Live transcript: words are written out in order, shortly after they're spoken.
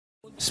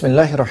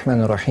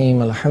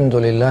Bismillahirrahmanirrahim,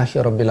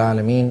 alhamdulillahi rabbil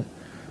alamin,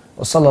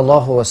 wa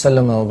sallallahu wa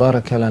sallama wa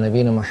baraka ala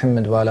nabina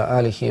Muhammad wa ala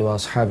alihi wa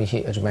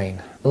ashabihi ajma'in.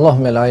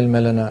 Allahumma la ilma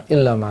lana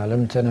illa ma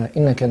 'allamtana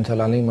innaka antal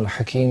alimul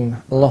hakim.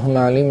 Allahumma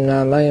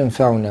 'allimna ma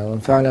yanfa'una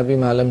wanfa'na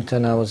bima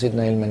 'allamtana wa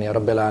zidna ilman ya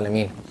rabbil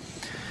alamin.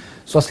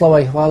 Sva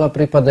slava i hvala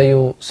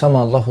pripadaju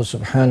samo Allahu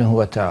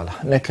subhanahu wa ta'ala.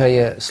 Neka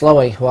je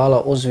slava i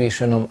hvala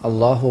uzvišenom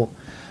Allahu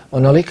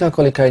onolika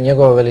kolika je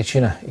njegova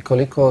veličina i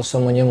koliko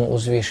samo njemu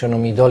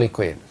uzvišenom i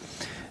dolikuje.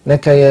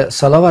 Neka je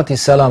salavat i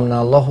selam na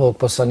Allahovog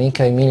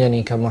poslanika i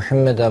miljenika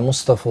Muhammeda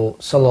Mustafa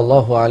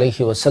sallallahu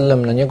alaihi wa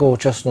sallam, na njegovu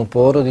časnu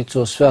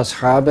porodicu, sve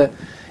ashabe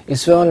i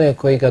sve one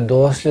koji ga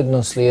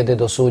dosljedno slijede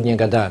do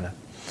sudnjega dana.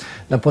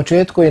 Na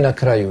početku i na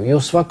kraju i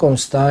u svakom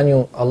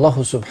stanju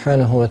Allahu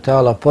subhanahu wa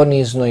ta'ala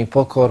ponizno i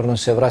pokorno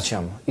se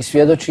vraćamo i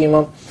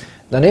svjedočimo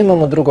da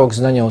nemamo drugog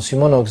znanja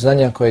osim onog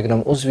znanja kojeg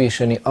nam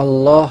uzvišeni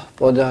Allah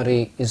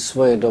podari iz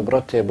svoje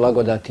dobrote,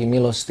 blagodati i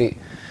milosti.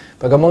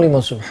 Pa ga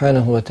molimo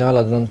subhanahu wa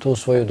ta'ala da nam tu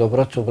svoju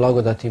dobrotu,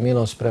 blagodati i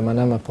milost prema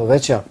nama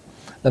poveća,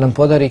 da nam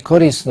podari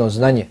korisno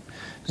znanje,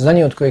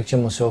 znanje od kojeg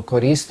ćemo se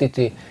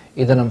okoristiti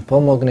i da nam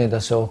pomogne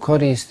da se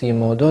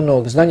okoristimo od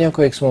onog znanja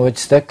kojeg smo već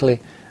stekli,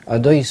 a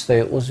doista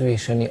je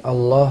uzvišeni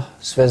Allah,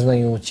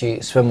 sveznajući,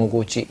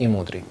 svemogući i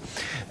mudri.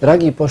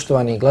 Dragi i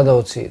poštovani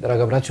gledalci,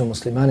 draga braćo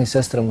muslimani,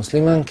 sestre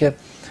muslimanke,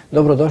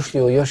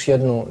 dobrodošli u još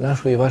jednu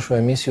našu i vašu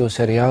emisiju,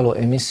 serijalu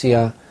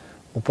emisija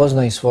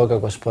Upoznaj svoga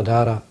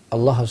gospodara,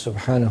 Allaha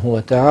subhanahu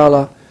wa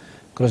ta'ala,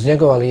 kroz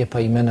njegova lijepa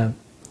imena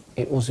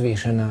i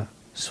uzvišena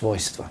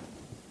svojstva.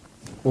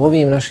 U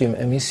ovim našim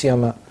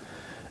emisijama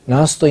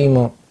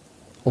nastojimo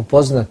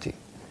upoznati,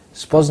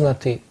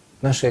 spoznati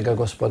našega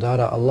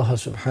gospodara Allaha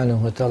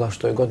subhanahu wa ta'ala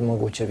što je god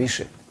moguće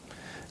više,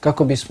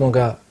 kako bismo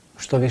ga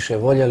što više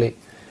voljeli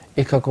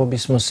i kako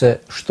bismo se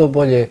što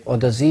bolje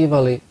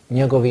odazivali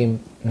njegovim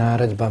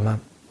naredbama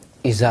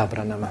i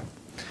zabranama.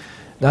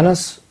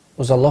 Danas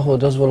uz Allahovu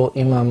dozvolu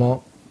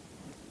imamo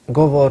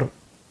govor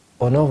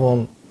o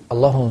novom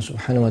Allahom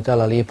subhanahu wa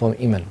ta'ala lijepom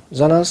imenu.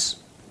 Za nas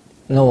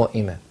novo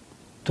ime,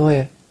 to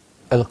je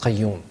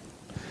Al-Qayyum.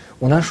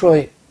 U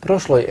našoj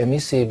prošloj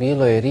emisiji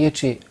bilo je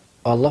riječi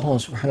o Allahom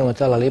subhanahu wa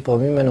ta'ala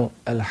lijepom imenu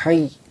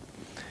Al-Hayy,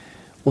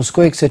 uz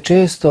kojeg se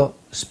često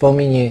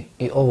spominje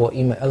i ovo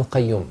ime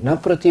Al-Qayyum.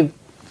 Naprotiv,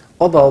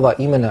 oba ova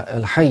imena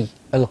Al-Hayy,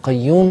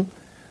 Al-Qayyum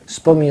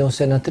spominju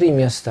se na 3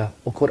 mjesta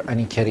u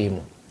Kur'anu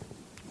Kerimu.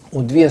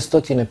 U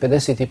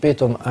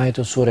 255.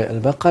 ajetu sure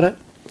Al-Baqara,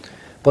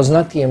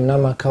 poznatijem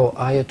nama kao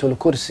ajetul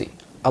kursi.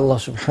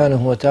 Allah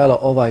subhanahu wa ta'ala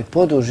ovaj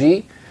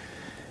poduži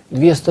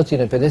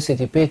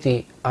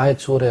 255.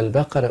 ajet sure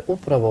Al-Baqara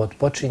upravo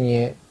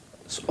odpočinje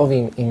s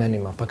ovim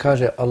imenima. Pa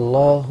kaže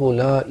Allahu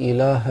la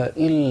ilaha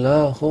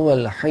illa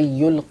huwal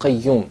hayyul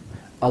qayyum.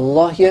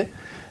 Allah je,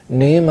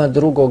 nema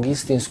drugog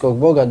istinskog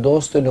Boga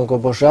dostojnog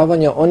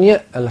obožavanja, on je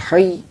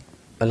Al-Hayy,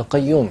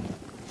 Al-Qayyum.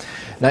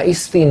 Na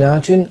isti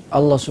način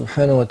Allah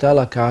subhanahu wa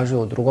ta'ala kaže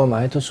u drugom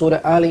ajetu sure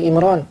Ali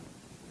Imran.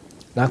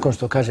 Nakon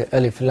što kaže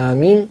Alif Lam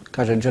Mim,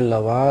 kaže Jalla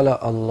wa ala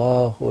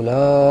Allahu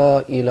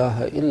la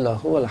ilaha illa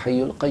huwal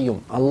hayyul qayyum.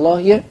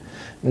 Allah je,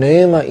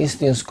 nema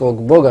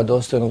istinskog Boga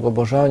dostojnog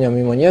obožavanja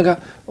mimo njega,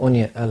 on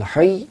je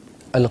Al-Hayy,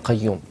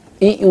 Al-Qayyum.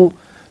 I u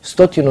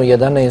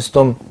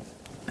 111.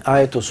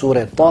 ajetu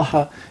sure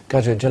Taha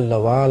kaže Jalla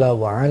wa ala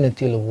wa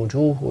anatil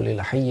wujuhu lil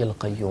hayyil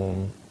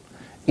qayyum.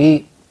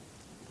 I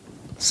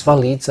sva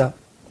lica,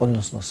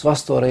 odnosno sva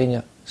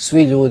stvorenja,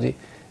 svi ljudi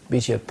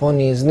bit će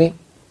ponizni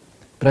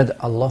pred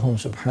Allahom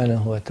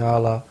subhanahu wa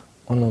ta'ala,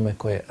 onome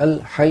koji je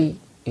Al-Hayy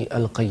i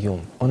Al-Qayyum,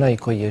 onaj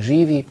koji je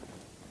živi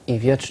i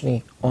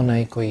vječni,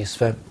 onaj koji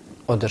sve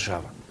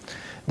održava.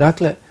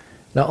 Dakle,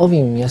 na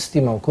ovim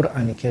mjestima u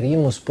Kur'anu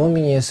Kerimu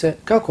spominje se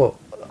kako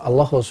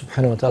Allahu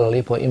subhanahu wa ta'ala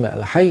lijepo ime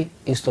Al-Hayy,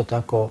 isto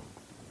tako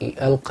i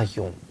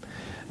Al-Qayyum.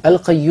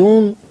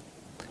 Al-Qayyum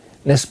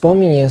ne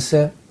spominje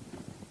se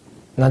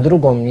na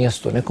drugom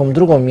mjestu, nekom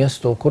drugom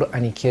mjestu u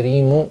Kur'anu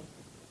Kerimu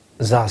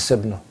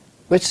zasebno,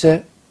 već se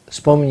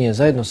spominje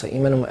zajedno sa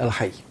imenom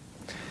Al-Hayy.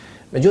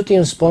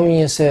 Međutim,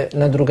 spominje se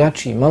na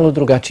drugačiji, malo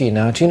drugačiji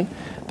način,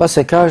 pa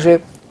se kaže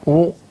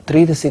u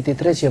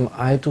 33.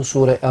 ajetu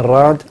sure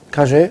Ar-Ra'd,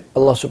 kaže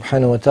Allah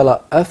subhanahu wa ta'ala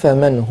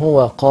أَفَمَنْ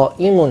هُوَ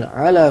قَائِمٌ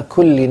عَلَى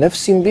كُلِّ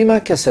نَفْسٍ بِمَا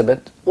كَسَبَتْ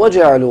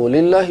وَجَعَلُوا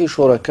لِلَّهِ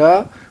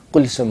شُرَكَاءَ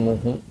قُلْ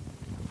سَمُّوهُمْ.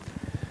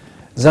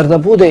 Zar da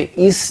bude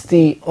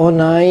isti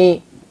onaj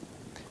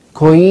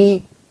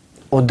koji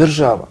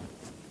održava,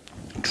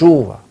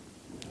 čuva,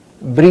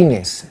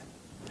 brine se,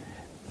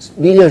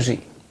 bilježi,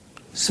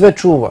 sve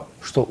čuva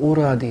što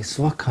uradi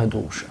svaka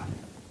duša.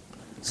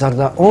 Zar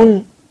da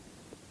on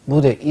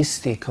bude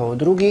isti kao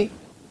drugi?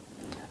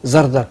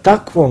 Zar da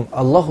takvom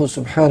Allahu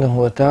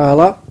subhanahu wa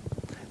ta'ala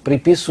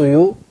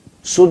pripisuju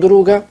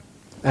sudruga?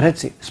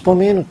 Reci,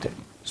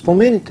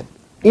 spomenite.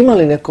 Ima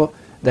li neko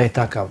da je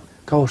takav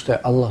kao što je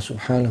Allah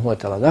subhanahu wa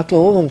ta'ala? Dakle,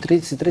 u ovom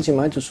 33.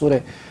 ajetu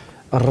sure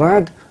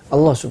Ar-Ra'd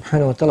Allah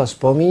subhanahu wa ta'ala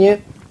spominje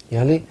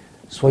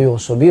svoju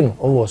osobinu,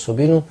 ovu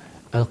osobinu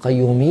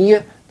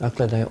Al-Qayyumije,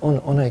 dakle da je on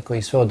onaj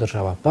koji sve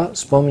održava, pa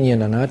spominje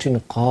na način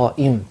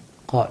Qaim.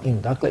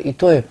 Qaim. Dakle, i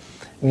to je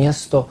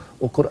mjesto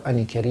u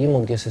Kur'anu Kerimu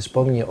gdje se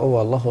spominje ovo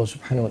Allahu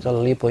subhanahu wa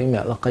ta'ala lijepo ime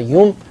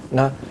Al-Qayyum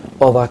na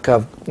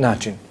ovakav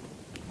način.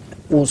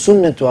 U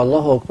sunnetu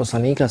Allahovog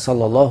poslanika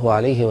sallallahu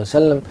alaihi wa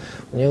sallam,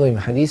 u njegovim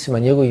hadisima,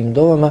 njegovim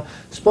dovama,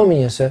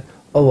 spominje se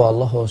ovo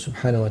Allahu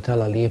subhanahu wa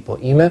ta'ala lijepo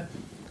ime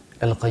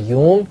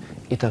Al-Qayyum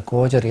i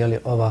također je li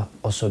ova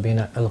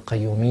osobina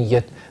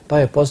Al-Qayyumijet. Pa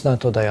je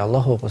poznato da je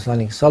Allahov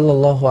poslanik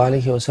sallallahu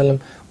alaihi wa sallam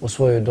u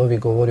svojoj dovi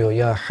govorio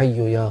Ja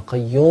hayyu ja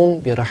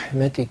qayyum bi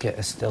rahmetike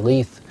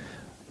estaghith.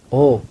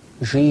 O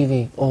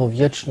živi, o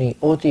vječni,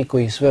 o ti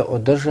koji sve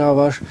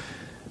održavaš,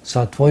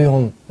 sa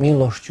tvojom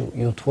milošću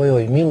i u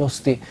tvojoj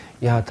milosti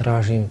ja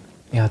tražim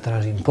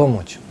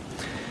pomoć.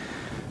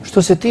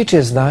 Što se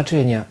tiče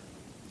značenja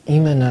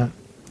imena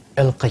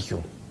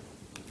Al-Qayyum,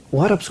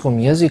 u arapskom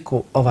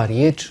jeziku ova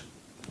riječ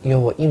i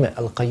ovo ime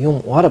Al-Qayyum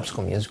u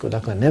arapskom jeziku,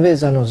 dakle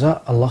nevezano za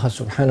Allaha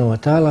subhanahu wa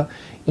ta'ala,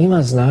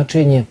 ima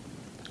značenje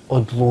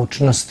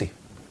odlučnosti,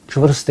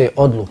 čvrste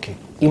odluke,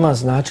 ima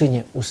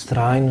značenje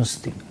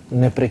ustrajnosti,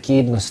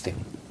 neprekidnosti,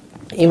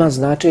 ima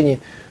značenje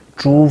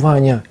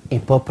čuvanja i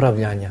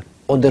popravljanja,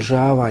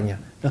 održavanja,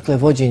 dakle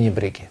vođenje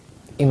brige.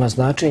 Ima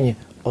značenje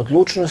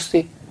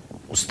odlučnosti,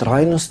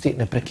 ustrajnosti,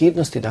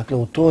 neprekidnosti, dakle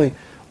u toj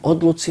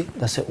odluci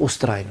da se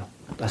ustrajno,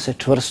 da se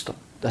čvrsto,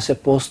 da se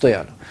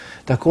postojano.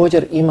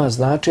 Također ima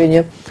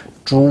značenje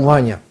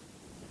čuvanja,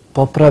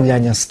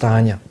 popravljanja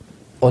stanja,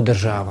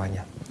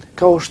 održavanja.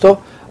 Kao što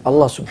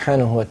Allah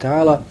subhanahu wa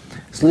ta'ala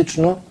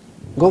slično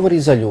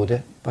govori za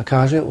ljude, pa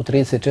kaže u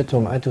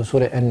 34. ajetu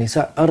sure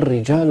An-Nisa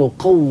Ar-rijalu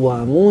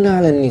qawwamuna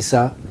 'ala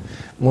an-nisa.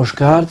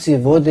 Muškarci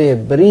vode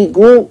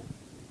brigu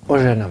o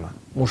ženama.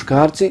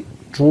 Muškarci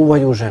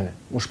čuvaju žene.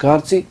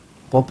 Muškarci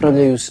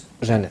popravljaju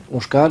žene.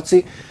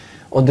 Muškarci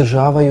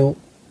održavaju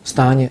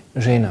stanje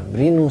žena.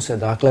 Brinu se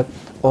dakle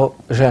o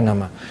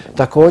ženama.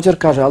 Također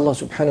kaže Allah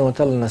subhanahu wa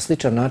ta'ala na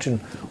sličan način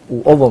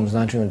u ovom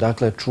značenju,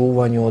 dakle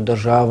čuvanju,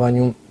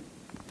 održavanju,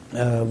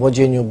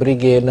 vođenju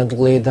brige,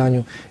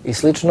 nadgledanju i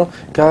slično,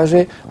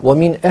 kaže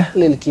وَمِنْ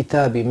أَهْلِ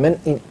الْكِتَابِ مَنْ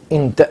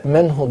إِنْ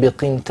تَأْمَنْهُ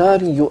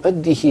بِقِنْتَارِ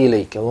يُؤَدِّهِ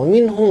إِلَيْكَ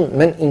وَمِنْهُمْ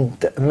مَنْ إِنْ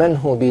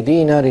تَأْمَنْهُ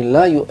بِدِينَارِ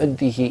لَا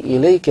يُؤَدِّهِ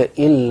إِلَيْكَ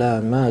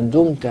إِلَّا مَا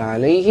دُمْتَ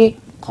عَلَيْهِ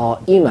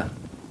قَائِمًا.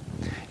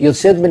 I od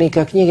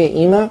sedbenika knjige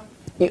ima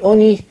i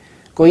onih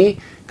koji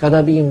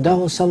kada bi im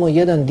dao samo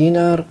 1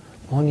 dinar,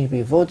 oni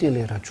bi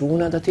vodili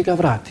računa da ti ga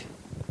vrati.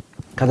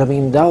 Kada bi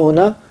im dao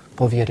na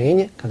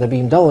povjerenje, kada bi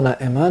im dao na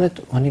emanet,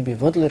 oni bi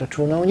vodili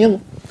računa o njemu.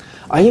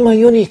 A ima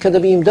i onih kada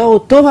bi im dao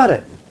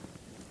tovare,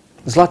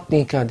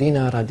 zlatnika,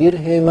 dinara,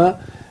 dirhema,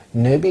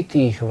 ne bi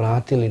ti ih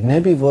vratili,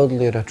 ne bi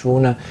vodili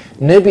računa,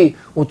 ne bi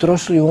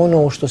utrošili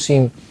ono što si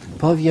im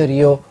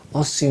povjerio,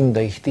 osim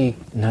da ih ti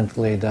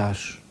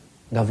nadgledaš,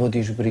 da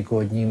vodiš brigu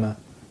od njima,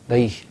 da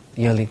ih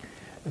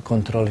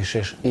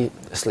kontrolišeš i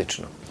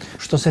slično.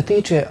 Što se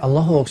tiče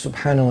Allahovog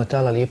subhanahu wa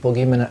ta'ala lijepog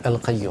imena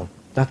Al-Qayyum,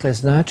 dakle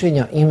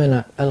značenja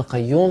imena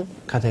Al-Qayyum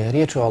kada je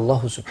riječ o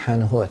Allahu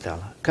subhanahu wa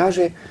ta'ala.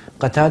 Kaže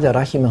Qatada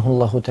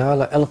rahimahullahu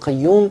ta'ala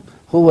Al-Qayyum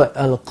huwa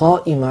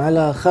al-qa'im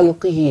ala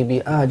khalqihi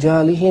bi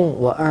ajalihim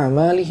wa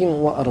a'malihim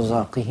wa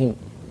arzaqihim.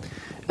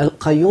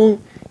 Al-Qayyum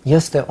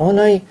jeste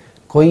onaj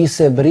koji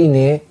se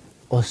brine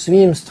o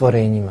svim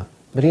stvorenjima.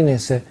 Brine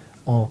se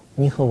o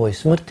njihovoj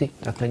smrti,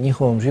 dakle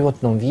njihovom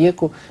životnom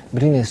vijeku,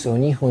 brine se o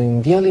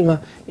njihovim djelima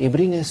i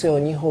brine se o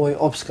njihovoj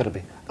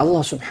opskrbi.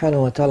 Allah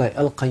subhanahu wa ta'ala je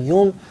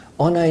Al-Qayyum,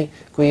 onaj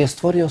koji je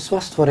stvorio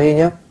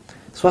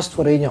sva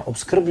stvorenja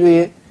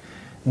opskrbljuje,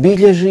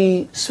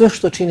 bilježi sve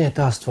što čine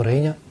ta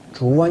stvorenja,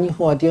 čuva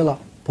njihova djela,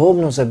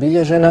 pomno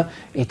zabilježena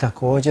i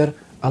također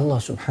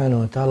Allah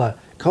subhanahu wa ta'ala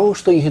kao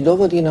što ih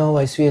dovodi na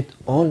ovaj svijet,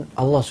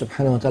 Allah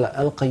subhanahu wa ta'ala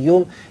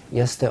Al-Qayyum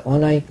jeste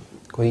onaj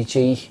koji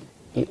će ih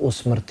i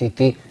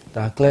usmrtiti.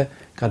 Dakle,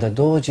 kada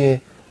dođe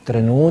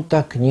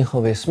trenutak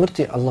njihove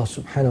smrti, Allah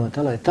subhanahu wa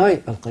ta'ala je taj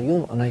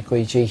Al-Qayyum, onaj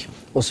koji će ih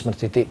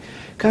usmrtiti.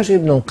 Kaže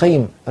Ibn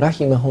Qayyim,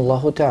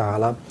 rahimahullahu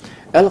ta'ala,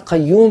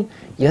 Al-Qayyum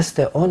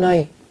jeste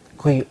onaj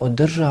koji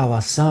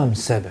održava sam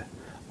sebe,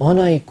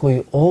 onaj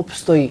koji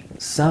opstoji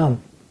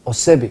sam o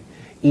sebi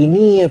i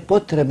nije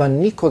potreban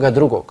nikoga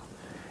drugog.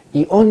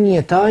 I on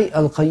je taj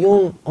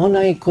Al-Qayyum,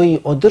 onaj koji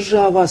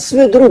održava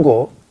sve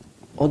drugo,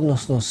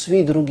 odnosno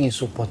svi drugi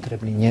su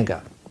potrebni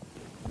njega.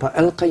 Pa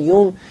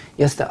Al-Qayyum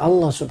jeste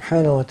Allah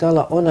subhanahu wa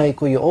ta'ala onaj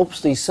koji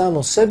opstoji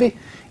samo sebi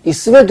i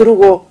sve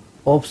drugo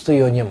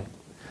opstoji o njemu.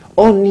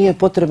 On nije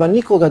potreban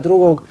nikoga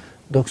drugog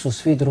dok su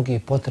svi drugi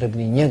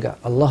potrebni njega.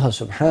 Allaha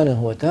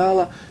subhanahu wa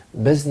ta'ala,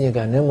 bez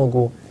njega ne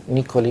mogu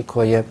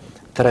nikoliko je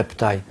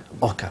treptaj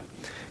oka.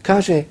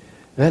 Kaže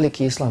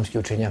veliki islamski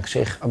učenjak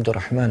šejh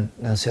Abdurrahman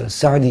Nasir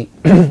Sa'di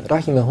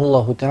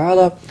rahimahullahu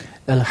ta'ala,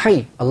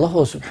 Al-Hayy,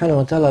 Allahu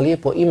subhanahu wa ta'ala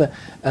lijepo ime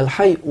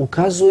Al-Hayy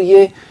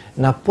ukazuje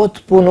na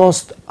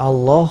potpunost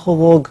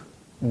Allahovog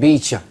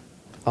bića,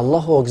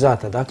 Allahovog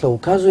zata. Dakle,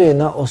 ukazuje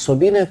na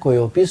osobine koje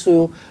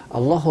opisuju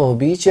Allahovo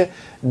biće,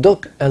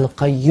 dok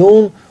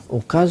Al-Qayyum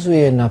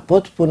ukazuje na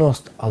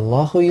potpunost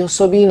Allahovih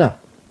osobina,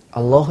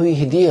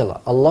 Allahovih dijela,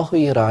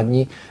 Allahovih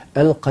radnji.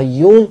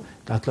 Al-Qayyum,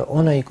 dakle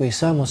onaj koji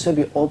samo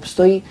sebi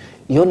opstoji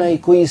i onaj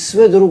koji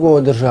sve drugo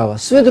održava,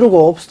 sve drugo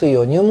opstoji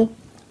o njemu,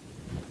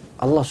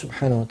 Allah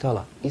subhanahu wa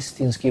ta'ala,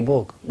 istinski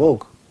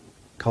Bog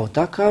kao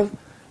takav,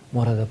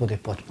 mora da bude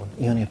potpun.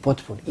 I on je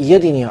potpun. I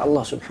jedini je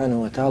Allah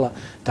subhanahu wa ta'ala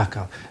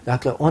takav.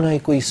 Dakle, onaj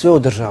koji sve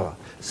održava,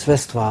 sve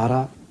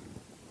stvara,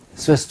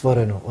 sve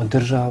stvoreno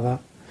održava,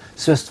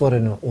 sve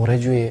stvoreno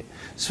uređuje,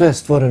 sve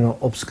stvoreno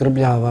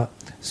obskrbljava,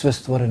 sve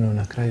stvoreno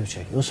na kraju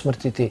će i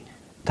usmrtiti,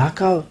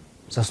 takav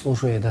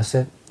zaslužuje da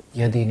se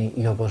jedini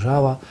i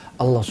obožava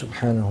Allah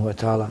subhanahu wa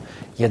ta'ala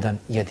jedan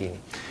jedini.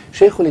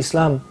 Šejhul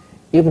Islam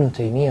Ibn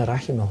Taymija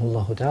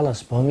rahimahullahu ta'ala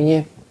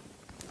spominje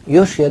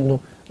još jednu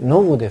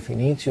novu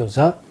definiciju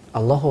za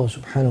Allahu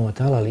subhanahu wa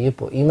ta'ala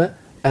lijepo ime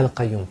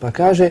Al-Qayyum. Pa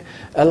kaže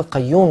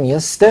Al-Qayyum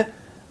jeste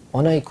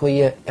onaj koji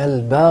je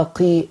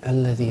Al-Baqi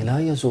alladhi la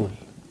yazul.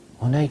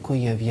 Onaj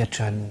koji je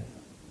vječan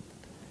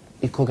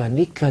i koga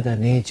nikada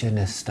neće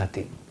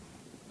nestati.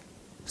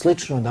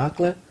 Slično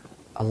dakle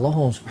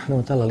Allahu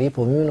subhanahu wa ta'ala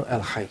lijepo imenu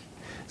Al-Hayy.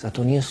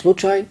 Zato nije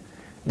slučaj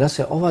da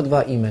se ova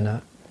dva imena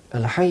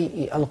Al-Hayy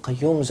i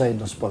Al-Qayyum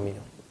zajedno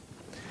spominju.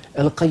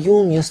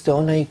 Al-Qayyum jeste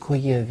onaj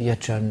koji je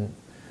vječan,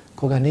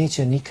 koga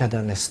neće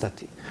nikada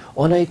nestati.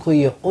 Onaj koji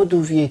je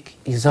oduvijek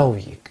i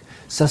zauvijek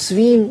sa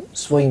svim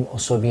svojim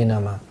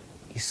osobinama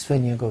i sve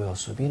njegove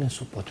osobine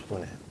su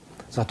potpune.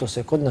 Zato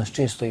se kod nas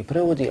često i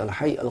prevodi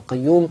Al-Hayy,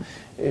 Al-Qayyum,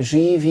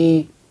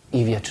 živi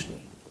i vječni.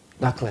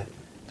 Dakle,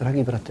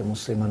 dragi brate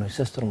muslimano i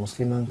sestro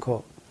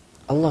muslimanko,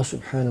 Allah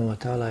subhanahu wa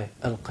ta'ala je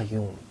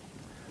Al-Qayyum.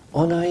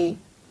 Onaj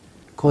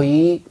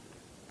koji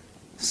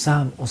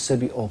sam o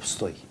sebi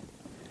opstoji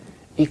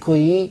i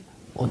koji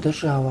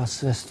održava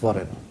sve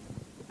stvoreno.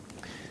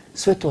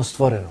 Sve to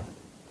stvoreno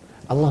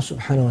Allah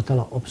subhanahu wa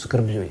ta'ala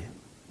obskrbljuje,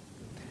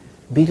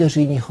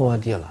 bilježi njihova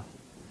djela.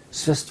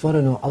 Sve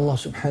stvoreno Allah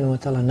subhanahu wa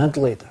ta'ala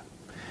nadgleda.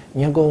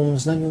 Njegovom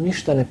znanju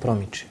ništa ne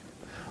promiče.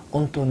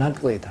 On to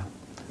nadgleda,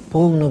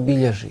 pomno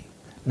bilježi,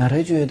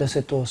 naređuje da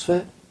se to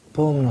sve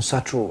pomno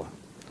sačuva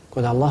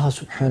kod Allaha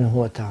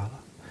subhanahu wa ta'ala.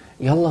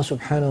 I Allah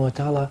subhanahu wa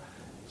ta'ala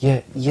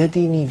je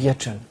jedini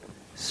vječan.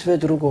 Sve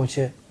drugo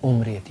će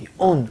umrijeti.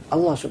 On,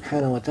 Allah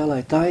subhanahu wa ta'ala,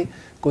 je taj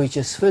koji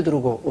će sve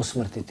drugo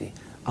usmrtiti,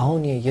 a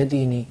on je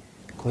jedini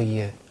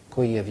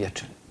koji je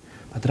vječan.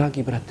 Pa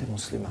dragi brate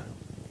musliman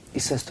i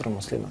sestro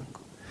muslimanko,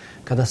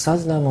 kada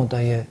saznamo da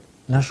je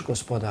naš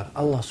gospodar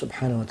Allah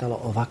subhanahu wa ta'ala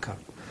ovakav,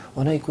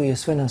 onaj koji je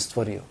sve nas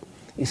stvorio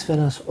i sve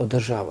nas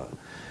održava,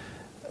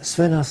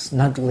 sve nas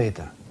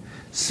nadgleda,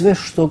 sve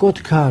što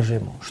god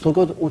kažemo, što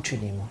god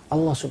učinimo,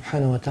 Allah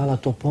subhanahu wa ta'ala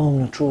to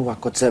pomno čuva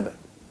kod sebe.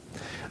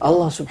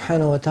 Allah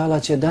subhanahu wa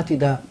ta'ala će dati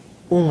da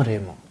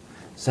umremo,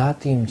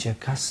 zatim će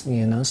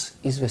kasnije nas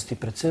izvesti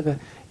pred sebe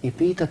i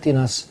pitati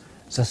nas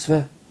za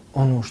sve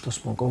ono što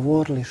smo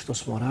govorili, što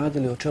smo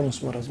radili, o čemu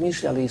smo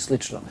razmišljali i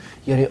slično.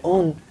 Jer je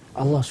on,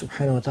 Allah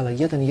subhanahu wa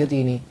ta'ala, jedan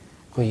jedini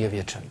koji je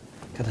vječan.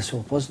 Kada se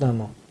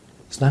upoznamo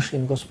s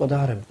našim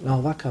gospodarem na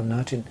ovakav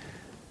način,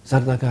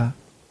 zar da ga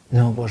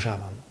ne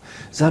obožavamo?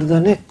 Zar da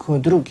neko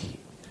drugi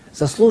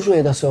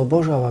zaslužuje da se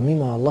obožava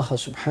mimo Allaha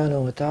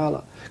subhanahu wa ta'ala?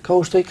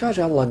 Kao što i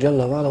kaže Allah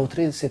jalla vala u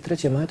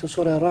 33. ajetu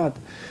sura Rad.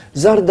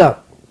 Zar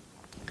da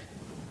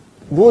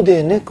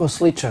bude neko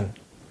sličan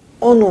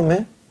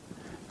onome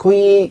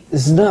koji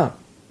zna,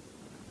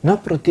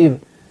 naprotiv,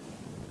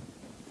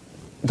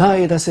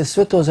 daje da se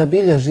sve to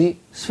zabilježi,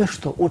 sve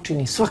što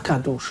učini svaka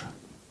duša.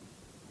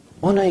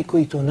 Onaj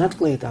koji to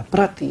nadgleda,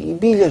 prati i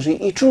bilježi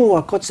i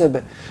čuva kod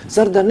sebe,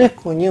 zar da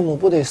neko njemu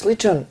bude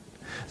sličan?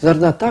 Zar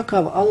da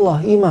takav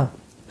Allah ima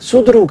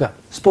sudruga?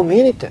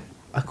 Spomenite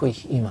ako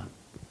ih ima.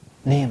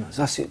 Nema,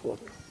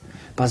 zasigurno.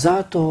 Pa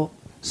zato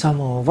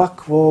samo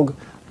ovakvog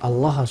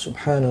Allaha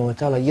subhanahu wa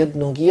ta'ala,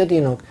 jednog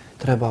jedinog,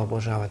 treba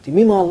obožavati.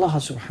 Mimo Allaha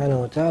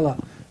subhanahu wa ta'ala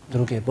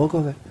druge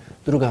bogove,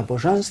 druga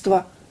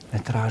božanstva ne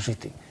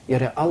tražiti.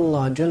 Jer je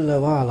Allah dželle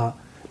vala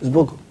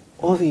zbog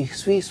ovih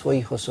svih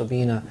svojih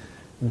osobina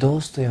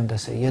dostojan da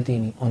se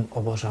jedini on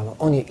obožava.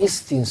 On je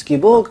istinski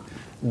Bog,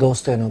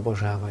 dostojan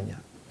obožavanja.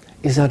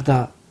 I zar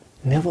da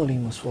ne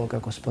volimo svoga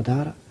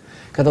gospodara?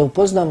 Kada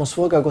upoznamo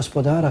svoga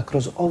gospodara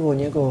kroz ovo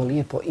njegovo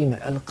lijepo ime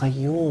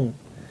Al-Qayyum,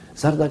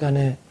 zar da ga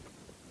ne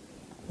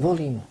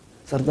volimo?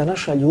 Zar da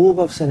naša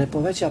ljubav se ne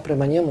poveća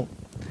prema njemu?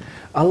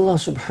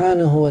 Allah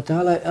subhanahu wa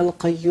ta'ala je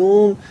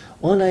Al-Qayyum,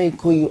 onaj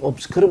koji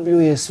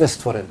obskrbljuje sve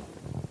stvoreno.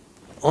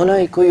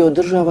 Onaj koji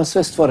održava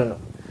sve stvoreno.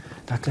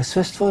 Dakle,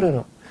 sve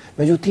stvoreno.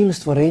 Među tim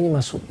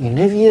stvorenjima su i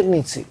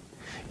nevjernici,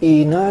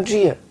 i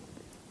nadžije,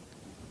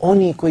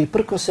 oni koji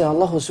prkose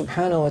Allahu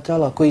subhanahu wa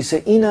ta'ala, koji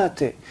se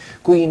inate,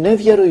 koji ne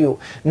vjeruju,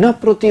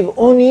 naprotiv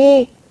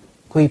oni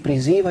koji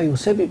prizivaju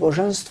sebi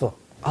božanstvo.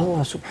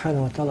 Allah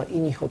subhanahu wa ta'ala i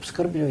njih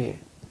obskrbljuje.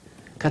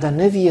 Kada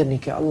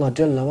nevjernike Allah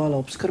dželle vala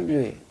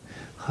obskrbljuje,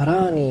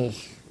 hrani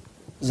ih,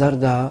 zar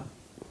da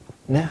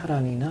ne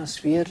hrani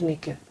nas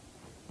vjernike?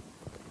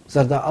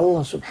 Zar da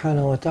Allah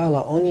subhanahu wa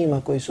ta'ala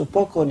onima koji su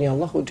pokorni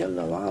Allahu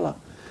dželle vala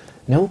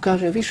ne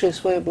ukaže više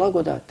svoje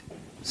blagodati?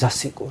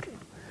 Zasigurno.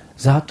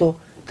 Zato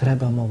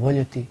trebamo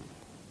voljeti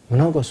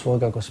mnogo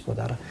svoga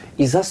gospodara.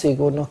 I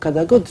zasigurno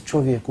kada god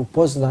čovjek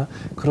upozna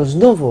kroz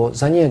novo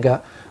za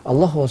njega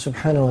Allahu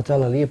subhanahu wa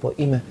ta'ala lijepo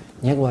ime,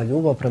 njegova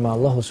ljubav prema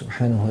Allahu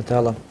subhanahu wa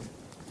ta'ala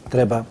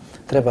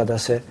treba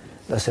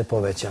da se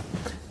poveća.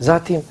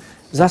 Zatim,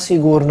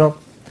 zasigurno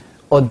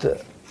od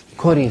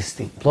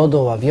koristi,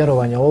 plodova,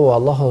 vjerovanja u ovo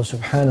Allahu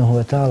subhanahu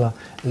wa ta'ala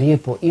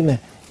lijepo ime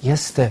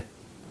jeste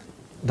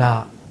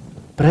da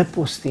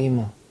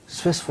prepustimo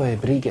sve svoje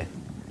brige,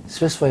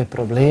 sve svoje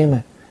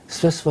probleme,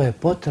 sve svoje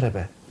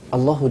potrebe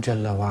Allahu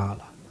Jalla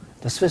wa'ala.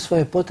 Da sve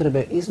svoje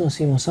potrebe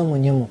iznosimo samo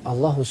njemu,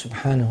 Allahu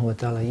subhanahu wa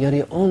ta'ala, jer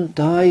je on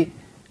taj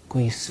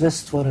koji sve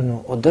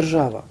stvoreno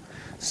održava,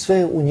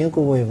 sve u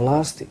njegovoj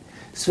vlasti,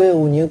 sve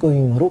u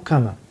njegovim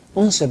rukama.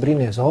 On se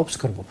brine za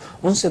opskrbu,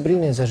 on se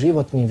brine za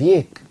životni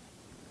vijek.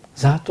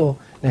 Zato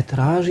ne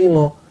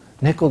tražimo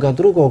nekoga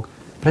drugog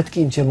pred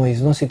kim ćemo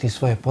iznositi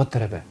svoje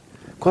potrebe,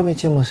 kome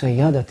ćemo se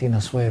jadati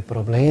na svoje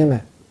probleme,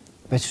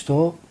 već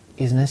to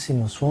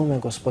iznesimo svome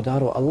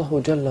gospodaru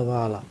Allahu Jalla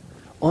wa'ala.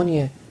 On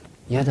je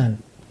jedan,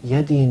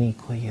 jedini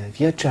koji je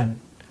vječan.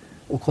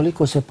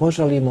 Ukoliko se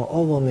požalimo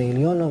ovome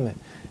ili onome,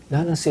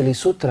 danas ili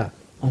sutra,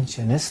 on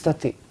će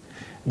nestati.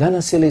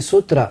 Danas ili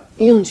sutra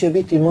i on će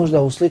biti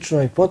možda u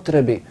sličnoj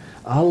potrebi.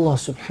 Allah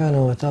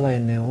subhanahu wa ta'ala je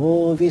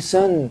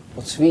neovisan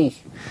od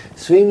svih.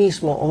 Svi mi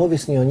smo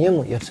ovisni o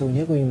njemu jer se u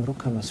njegovim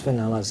rukama sve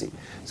nalazi.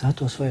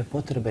 Zato svoje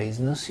potrebe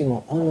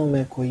iznosimo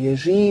onome koji je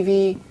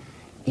živi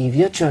i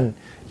vječan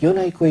i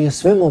onaj koji je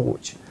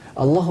svemoguć.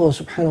 Allahu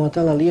subhanahu wa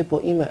ta'ala lijepo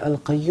ime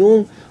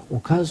Al-Qayyum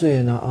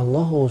ukazuje na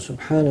Allahu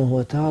subhanahu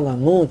wa ta'ala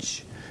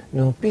moć,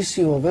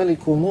 neopisivo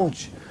veliku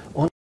moć.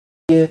 On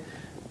je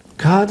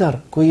kadar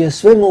koji je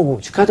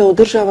svemoguć, kada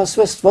održava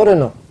sve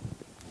stvoreno,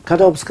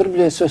 kada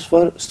obskrbljuje sve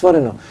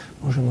stvoreno,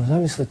 možemo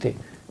zamisliti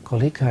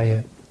kolika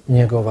je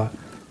njegova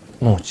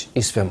moć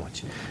i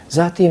svemoć.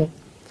 Zatim,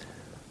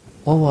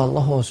 ovo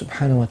Allahu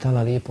subhanahu wa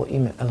ta'ala lijepo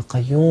ime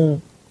Al-Qayyum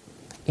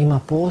ima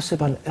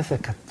poseban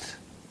efekat,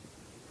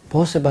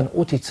 poseban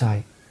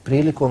uticaj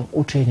prilikom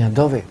učenja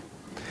dove.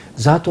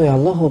 Zato je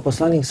Allahov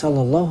poslanik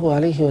sallallahu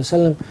alaihi wa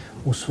sallam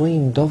u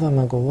svojim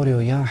dovama govorio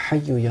Ja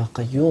hayyu ya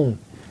qayyum,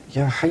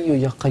 Ja hayyu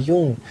ya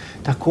qayyum.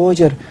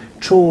 Također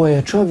čuo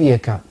je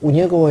čovjeka u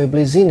njegovoj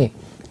blizini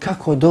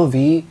kako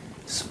dovi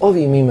s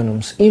ovim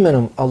imenom, s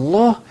imenom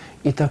Allah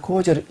i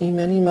također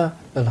imenima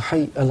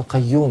Al-Hayy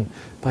Al-Qayyum.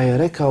 Pa je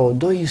rekao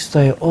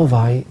doista je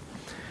ovaj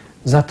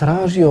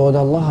zatražio od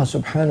Allaha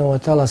subhanahu wa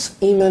ta'ala s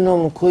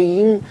imenom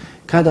kojim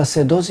kada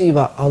se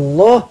doziva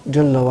Allah,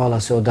 Jalla wa'ala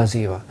se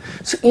odaziva.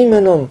 S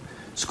imenom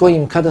s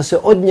kojim kada se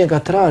od njega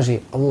traži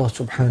Allah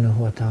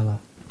subhanahu wa ta'ala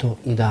to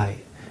i daje.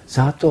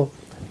 Zato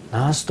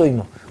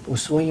nastojimo u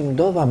svojim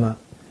dovama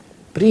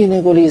prije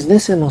nego li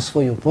iznesemo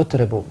svoju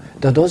potrebu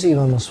da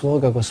dozivamo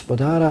svoga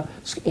gospodara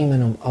s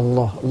imenom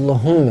Allah,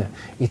 Allahumme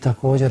i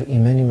također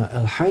imenima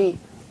Al-Hayy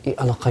i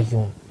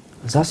Al-Qayyum.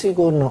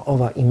 Zasigurno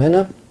ova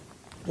imena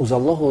uz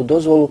Allahovu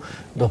dozvolu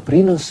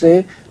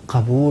doprinose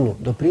kabulu,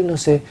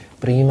 doprinose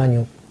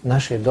primanju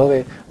naše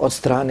dove od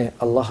strane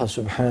Allaha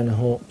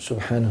subhanahu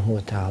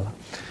wa ta'ala.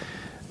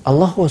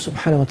 Allahu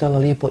subhanahu wa ta'ala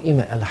lijepo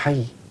ime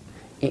Al-Hayy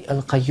i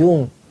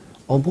Al-Qayyum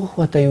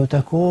obuhvataju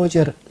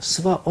također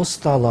sva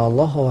ostala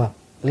Allahova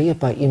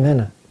lijepa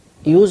imena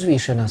i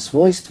uzvišena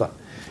svojstva,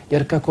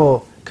 jer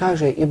kako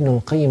kaže Ibnul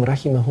Qayyim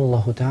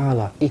rahimahullahu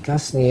ta'ala i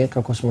kasnije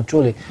kako smo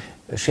čuli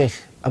šejh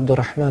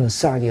Abdurrahman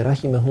Sa'di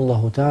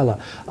rahimahullahu ta'ala,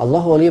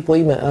 Allahovo lijepo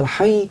ime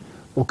Al-Hayy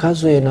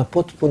ukazuje na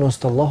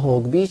potpunost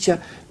Allahovog bića,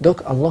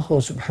 dok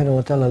Allahovo subhanahu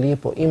wa ta'ala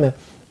lijepo ime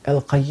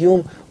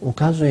Al-Qayyum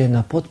ukazuje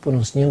na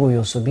potpunost njegovih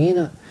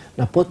osobina,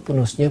 na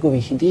potpunost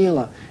njegovih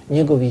dijela,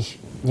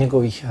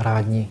 njegovih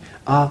radnji.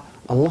 A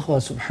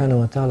Allahova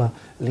subhanahu wa ta'ala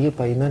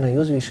lijepa imena i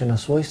uzvišena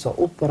svojstva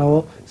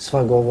upravo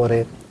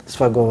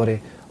sva govore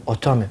o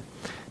tome.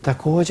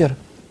 Također,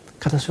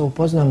 kada se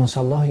upoznamo s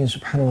Allahom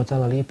subhanahu wa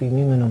ta'ala lijepim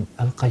imenom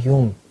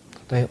Al-Qayyum,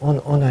 da je on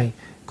onaj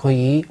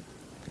koji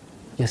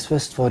je sve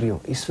stvorio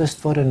i sve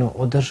stvoreno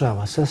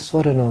održava, sve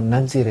stvoreno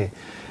nadzire,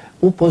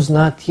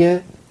 upoznat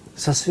je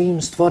sa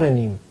svim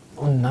stvorenim,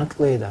 on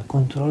nadgleda,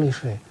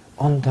 kontroliše,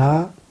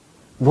 onda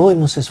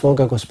bojimo se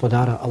svoga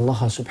gospodara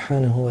Allaha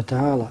subhanahu wa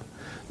ta'ala.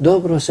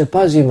 Dobro se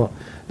pazimo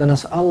da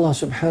nas Allah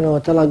subhanahu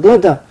wa ta'ala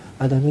gleda,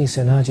 a da mi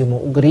se nađemo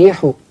u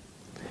grijehu.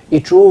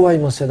 I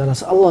čuvajmo se da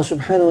nas Allah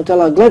subhanahu wa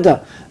ta'ala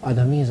gleda, a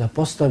da mi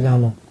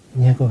zapostavljamo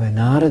njegove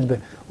naredbe,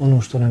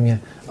 ono što nam je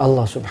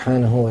Allah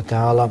subhanahu wa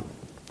ta'ala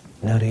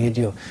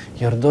naredio.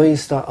 Jer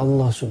doista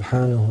Allah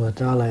subhanahu wa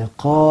ta'ala je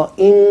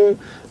qaim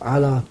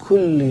ala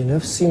kulli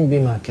nafsin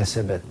bima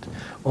kesebet.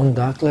 On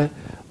dakle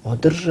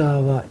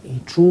održava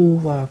i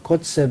čuva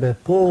kod sebe,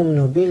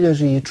 pomno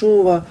bilježi i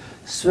čuva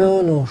sve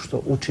ono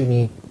što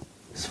učini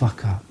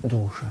svaka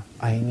duša,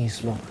 a i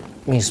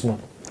mi smo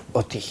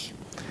od tih.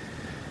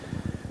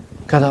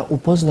 Kada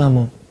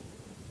upoznamo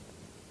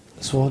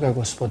svoga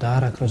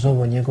gospodara kroz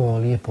ovo njegovo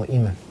lijepo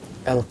ime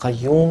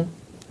Al-Qayyum,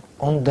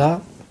 onda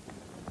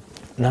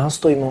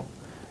nastojimo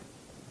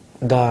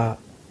da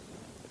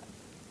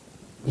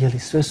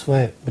sve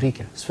svoje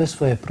brige, sve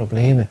svoje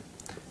probleme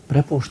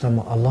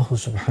prepuštamo Allahu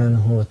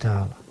subhanahu wa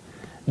ta'ala.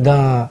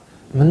 da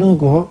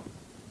mnogo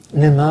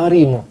ne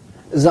marimo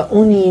za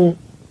onim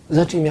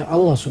za čim je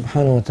Allah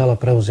subhanahu wa ta'ala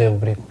preuzeo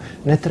brigu.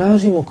 Ne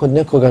tražimo kod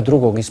nekoga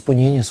drugog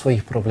ispunjenje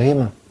svojih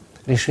problema,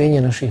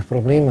 rješenje naših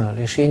problema,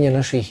 rješenje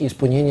naših,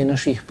 ispunjenje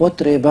naših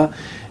potreba,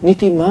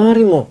 niti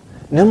marimo,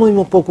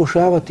 nemojmo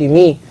pokušavati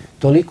mi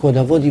toliko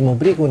da vodimo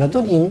brigu nad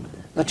onim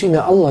na čim je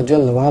Allah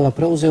dželle ve ala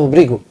preuzeo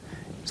brigu.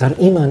 Zar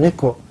ima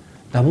neko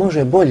da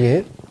može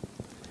bolje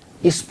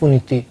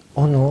ispuniti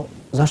ono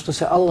zašto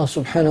se Allah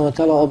subhanahu wa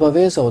ta'ala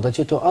obavezao da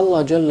će to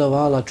Allah dželle ve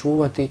ala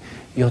čuvati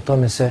i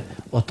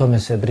o tome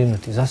se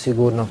brinuti?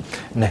 Zasigurno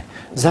ne.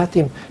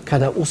 Zatim,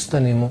 kada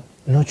ustanemo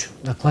noću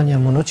da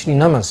klanjamo noćni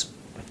namaz,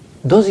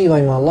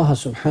 dozivajmo Allaha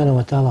subhanahu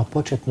wa ta'ala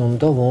početnom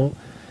dovom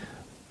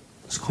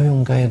s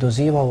kojom ga je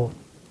dozivao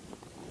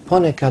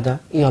ponekada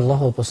i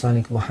Allahov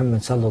poslanik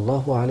Muhammed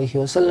sallallahu alaihi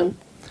wa sallam,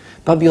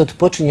 pa bi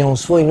odpočinjao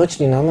svoj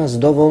noćni namaz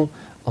dovom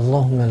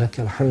Allahumma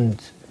lakal hamd,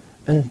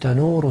 anta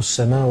nuru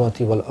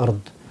samavati wal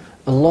ard,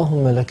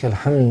 Allahumma lakal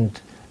hamd,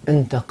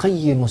 anta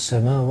qayyimu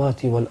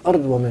samavati wal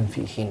ard wa man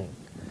fihin.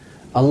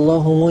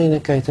 Allahu moj,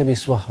 neka je tebi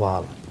sva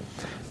hvala.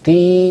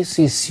 Ti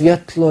si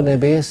svjetlo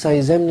nebesa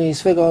i zemlje i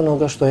svega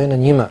onoga što je na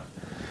njima.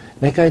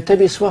 Neka je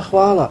tebi sva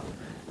hvala.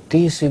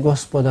 Ti si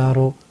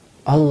gospodaru,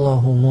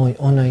 Allahu moj,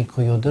 onaj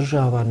koji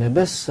održava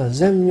nebesa,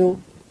 zemlju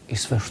i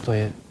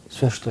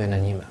sve što je na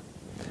njima.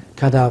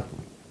 Kada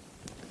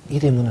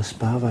idemo na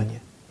spavanje,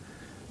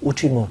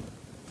 učimo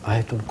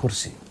ajetul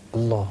kursi.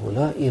 Allahu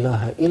la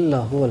ilaha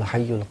illa huwal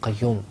hayyul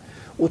qayyum.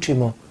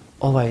 Učimo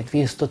ovaj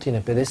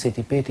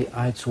 255.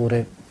 ajet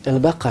sure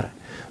El-Baqara,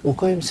 u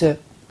kojem se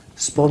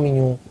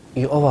spominju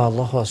i ova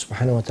Allahova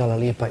subhanahu wa ta'ala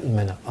lijepa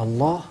imena.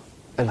 Allah,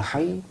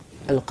 El-Hayy,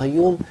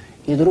 El-Qayyum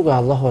i druga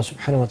Allahova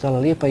subhanahu wa ta'ala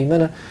lijepa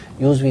imena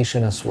i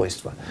uzvišena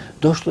svojstva.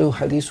 Došlo je u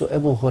hadisu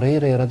Ebu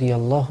Hureyre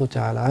radijallahu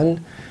ta'ala an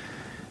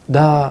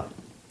da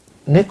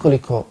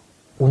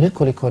u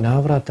nekoliko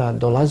navrata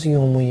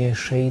dolazio mu je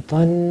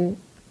šeitan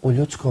u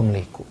ljudskom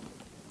liku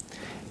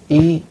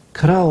i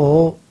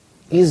krao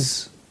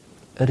iz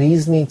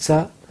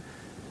riznica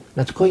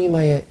nad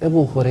kojima je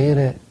Ebu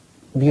Hureyre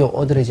bio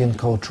određen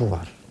kao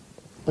čuvar.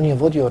 On je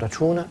vodio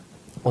računa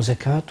o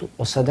zekatu,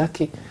 o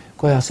sadaki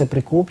koja se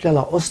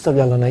prikupljala,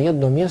 ostavljala na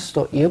jedno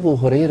mjesto i Ebu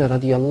Hureyre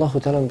radijallahu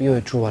ta'ala bio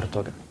je čuvar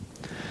toga.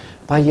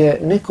 Pa je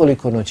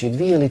nekoliko noći,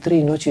 2 ili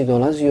 3 noći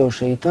dolazio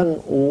šeitan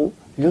u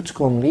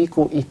ljudskom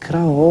liku i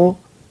krao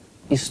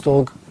iz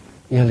tog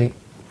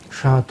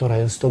šatora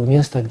ili iz tog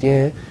mjesta gdje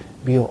je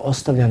bio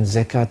ostavljan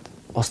zekat,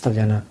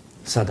 ostavljana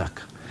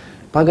sadaka.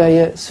 Pa ga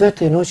je sve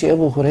te noći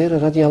Ebu Hureyre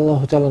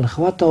radijallahu ta'ala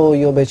hvatao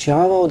i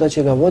obećavao da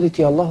će ga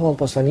voditi Allahovom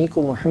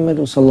poslaniku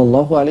Muhammedu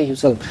sallallahu alaihi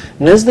wasallam,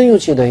 ne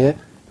znajući da je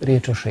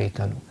riječ o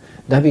šeitanu.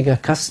 Da bi ga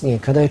kasnije,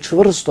 kada je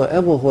čvrsto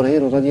Ebu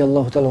Hureyre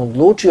radijallahu ta'ala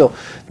odlučio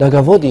da ga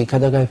vodi,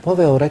 kada ga je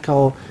poveo,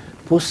 rekao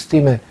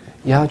pusti me,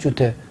 ja ću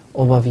te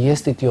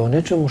obavijestiti o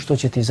nečemu što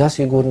će ti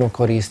zasigurno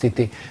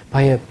koristiti.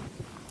 Pa je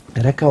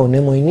rekao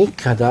nemoj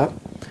nikada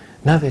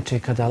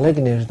navečer kada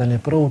legneš da ne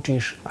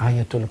proučiš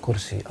ajetul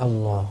kursi.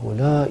 Allahu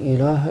la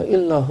ilaha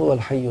illa huwal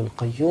hayyul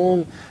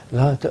qayyum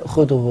la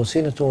ta'khuduhu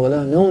sinatun wa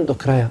la nawm do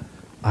kraja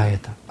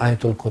ajeta,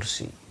 ajetul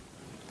kursi.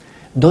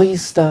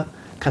 Doista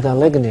kada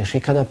legneš i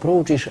kada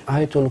proučiš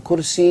ajetul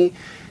kursi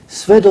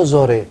sve do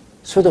zore,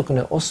 sve dok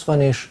ne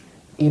osvaneš,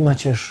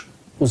 imaćeš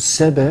uz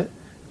sebe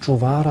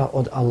čuvara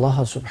od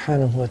Allaha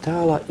subhanahu wa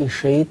ta'ala i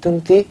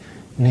šeitan ti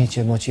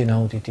neće moći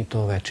nauditi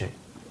to veče.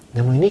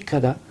 Nemoj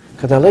nikada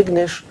kada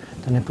legneš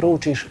da ne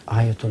proučiš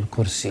ajetul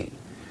kursi.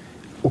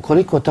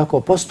 Ukoliko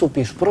tako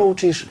postupiš,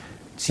 proučiš,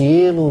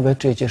 cijelu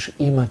večer ćeš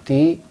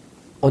imati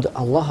od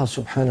Allaha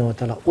subhanahu wa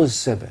ta'ala uz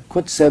sebe,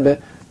 kod sebe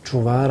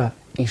čuvara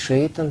i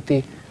šeitan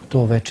ti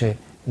to večer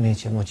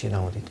neće moći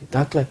nauditi.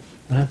 Dakle,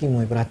 dragi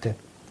moji brate,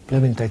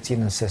 plemenita i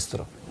cijenjena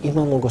sestro,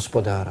 imamo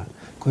gospodara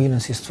koji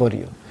nas je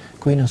stvorio,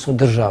 koji nas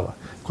održava,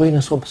 koji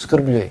nas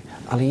obskrbljuje,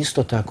 ali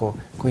isto tako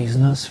koji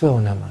zna sve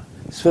o nama,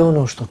 sve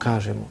ono što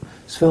kažemo,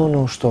 sve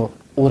ono što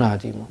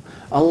uradimo.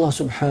 Allah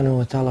subhanahu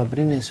wa ta'ala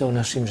brine se o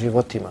našim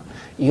životima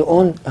i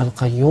on,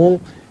 Al-Qayyum,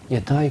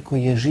 je taj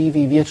koji je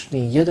živi,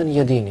 vječni, jedan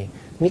jedini,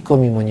 niko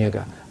mimo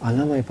njega, a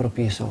nama je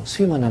propisao,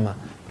 svima nama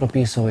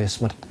propisao je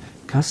smrt.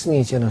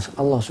 Kasnije će nas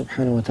Allah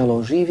subhanahu wa ta'ala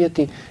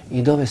oživjeti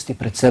i dovesti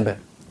pred sebe.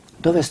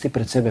 Dovesti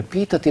pred sebe,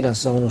 pitati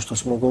nas za ono što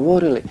smo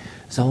govorili,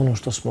 za ono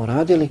što smo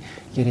radili,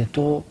 jer je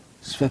to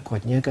sve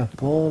kod njega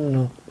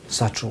pomno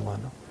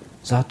sačuvano.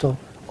 Zato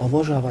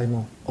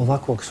obožavajmo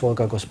ovakvog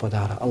svoga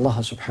gospodara,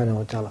 Allaha subhanahu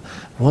wa ta'ala.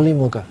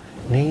 Volimo ga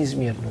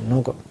neizmjerno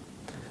mnogo.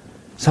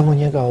 Samo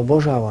njega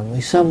obožavamo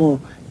i samo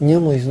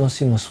njemu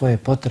iznosimo svoje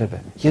potrebe,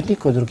 jer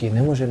niko drugi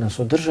ne može nas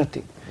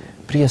održati.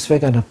 Prije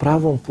svega na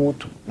pravom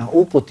putu, na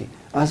uputi,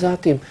 a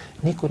zatim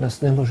niko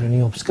nas ne može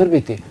ni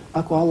obskrbiti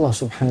ako Allah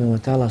subhanahu wa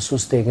ta'ala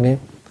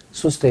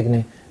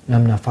sustegne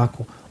nam na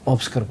faku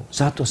obskrbu.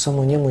 Zato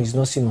samo njemu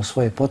iznosimo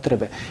svoje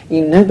potrebe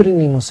i ne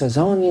brinimo se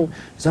za onim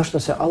zašto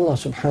se Allah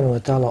subhanahu wa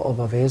ta'ala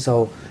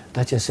obavezao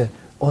da će se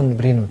on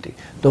brinuti.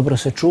 Dobro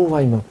se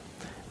čuvajmo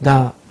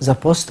da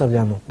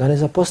ne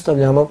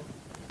zapostavljamo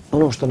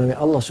ono što nam je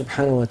Allah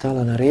subhanahu wa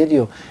ta'ala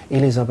naredio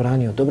ili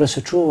zabranio, dobro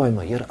se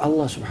čuvajmo, jer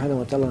Allah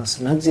subhanahu wa ta'ala nas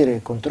nadzire,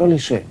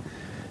 kontroliše,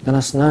 da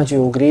nas nađe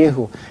u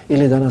grijehu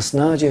ili da nas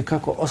nađe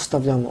kako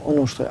ostavljamo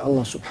ono što je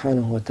Allah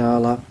subhanahu wa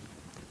ta'ala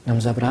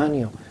nam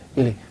zabranio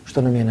ili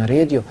što nam je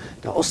naredio,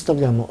 da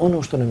ostavljamo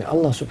ono što nam je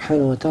Allah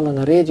subhanahu wa ta'ala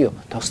naredio,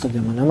 da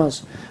ostavljamo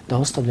namaz, da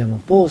ostavljamo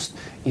post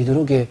i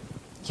druge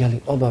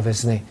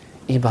obavezne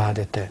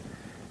ibadete.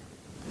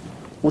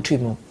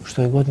 Učimo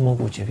što je god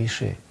moguće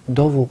više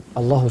dovu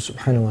Allahu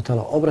subhanahu wa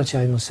ta'ala,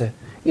 obraćajmo se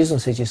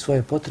iznoseći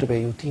svoje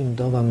potrebe i u tim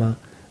dovama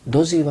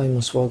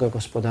dozivajmo svoga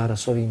gospodara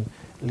s ovim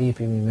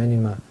lijepim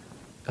imenima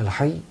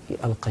Al-Hayy i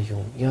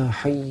Al-Qayyum. Ja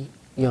Hayy,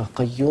 ja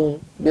Qayyum,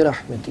 bi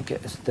rahmetike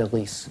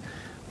estagis.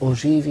 O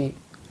živi,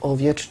 o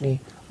vječni,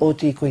 o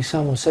ti koji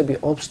samo sebi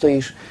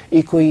opstojiš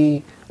i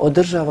koji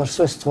održavaš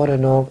sve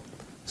stvoreno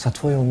sa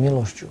tvojom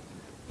milošću.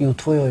 I u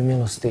tvojoj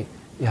milosti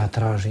ja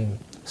tražim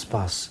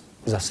spas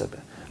za sebe.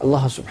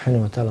 Allaha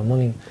subhanahu wa ta'ala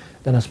molim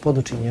da nas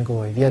poduči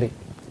njegovoj vjeri,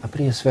 a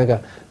prije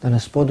svega da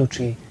nas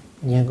poduči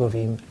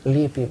njegovim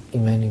lijepim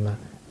imenima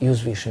i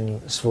uzvišenim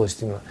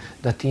svojstvima,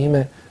 da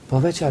time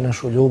poveća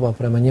našu ljubav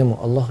prema njemu,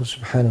 Allahu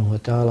subhanahu wa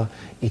ta'ala,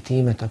 i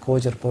time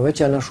također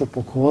poveća našu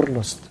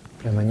pokornost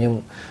prema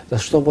njemu, da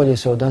što bolje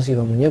se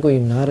odazivamo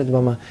njegovim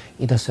naredbama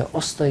i da se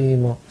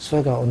ostavimo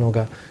svega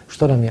onoga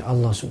što nam je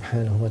Allah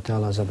subhanahu wa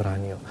ta'ala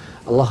zabranio.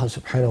 Allaha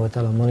subhanahu wa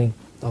ta'ala molim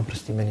da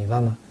oprosti meni i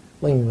vama,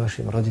 mojim i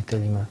vašim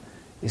roditeljima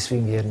i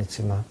svim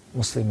vjernicima,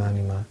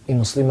 muslimanima i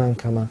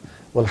muslimankama.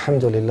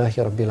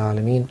 Walhamdulillahi rabbil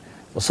alamin.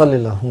 Wa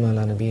sallillahumma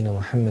ala nabina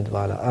Muhammad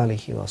wa ala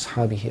alihi wa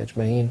ashabihi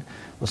ajma'in.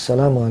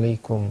 Wassalamu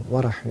alaikum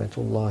wa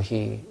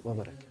rahmatullahi wa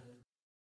barakatuh.